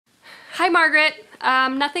Hi, Margaret.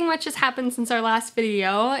 Nothing much has happened since our last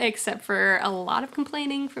video, except for a lot of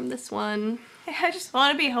complaining from this one. I just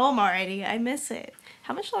want to be home already. I miss it.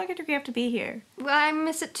 How much longer do we have to be here? Well, I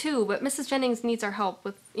miss it too, but Mrs. Jennings needs our help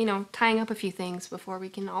with, you know, tying up a few things before we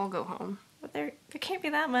can all go home. But there can't be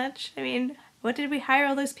that much. I mean, what did we hire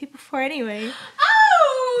all those people for anyway?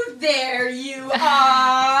 Oh, there you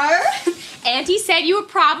are. Auntie said you were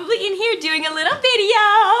probably in here doing a little video.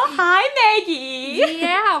 Hi, Maggie.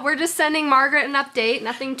 Yeah, we're just sending Margaret an update.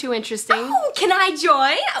 Nothing too interesting. Oh, can I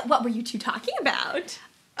join? What were you two talking about?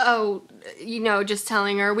 Oh, you know, just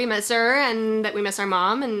telling her we miss her and that we miss our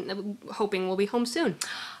mom and hoping we'll be home soon.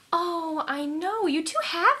 Oh, I know. You two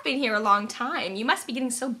have been here a long time. You must be getting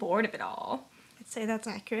so bored of it all. I'd say that's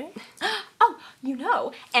accurate. Oh, you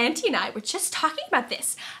know, Auntie and I were just talking about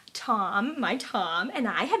this. My Tom, and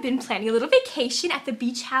I have been planning a little vacation at the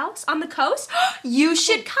beach house on the coast. You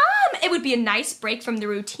should come. It would be a nice break from the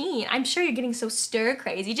routine. I'm sure you're getting so stir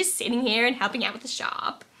crazy just sitting here and helping out with the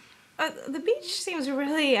shop. The beach seems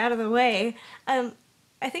really out of the way. I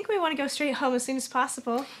think we want to go straight home as soon as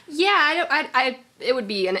possible. Yeah, it would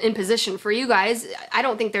be an imposition for you guys. I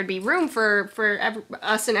don't think there'd be room for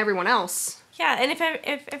us and everyone else. Yeah, and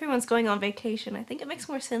if everyone's going on vacation, I think it makes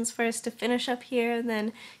more sense for us to finish up here and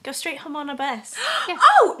then go straight home on a bus. Yeah.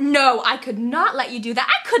 Oh, no, I could not let you do that.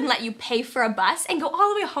 I couldn't let you pay for a bus and go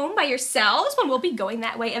all the way home by yourselves when we'll be going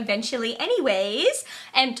that way eventually anyways.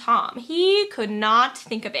 And Tom, he could not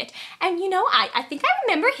think of it. And you know, I think I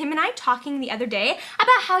remember him and I talking the other day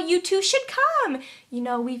about how you two should come. You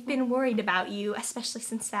know, we've been worried about you, especially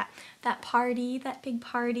since that big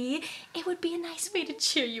party. It would be a nice way to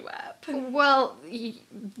cheer you up. Well,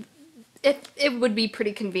 it would be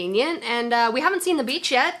pretty convenient, and we haven't seen the beach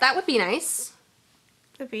yet. That would be nice.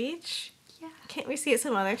 The beach? Yeah. Can't we see it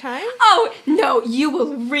some other time? Oh, no, you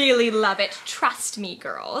will really love it. Trust me,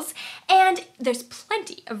 girls. And there's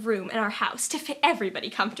plenty of room in our house to fit everybody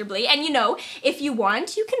comfortably. And you know, if you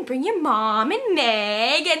want, you can bring your mom and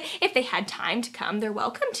Meg, and if they had time to come, they're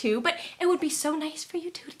welcome to, but it would be so nice for you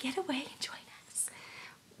two to get away and join us.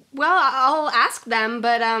 Well, I'll ask them,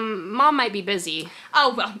 but Mom might be busy.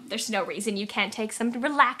 Oh, well, there's no reason you can't take some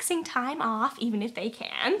relaxing time off, even if they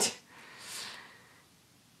can't.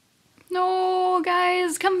 No,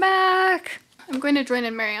 guys, come back. I'm going to join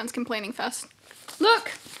in Marianne's complaining fest.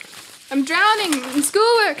 Look, I'm drowning in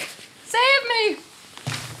schoolwork. Save me.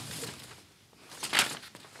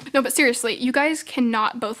 No, but seriously, you guys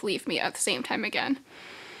cannot both leave me at the same time again.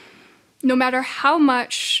 No matter how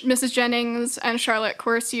much Mrs. Jennings and Charlotte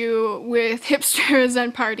coerce you with hipsters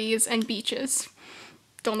and parties and beaches,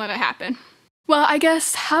 don't let it happen. Well, I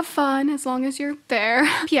guess have fun as long as you're there.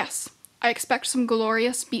 P.S. I expect some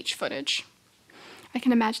glorious beach footage. I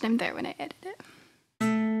can imagine I'm there when I edit it.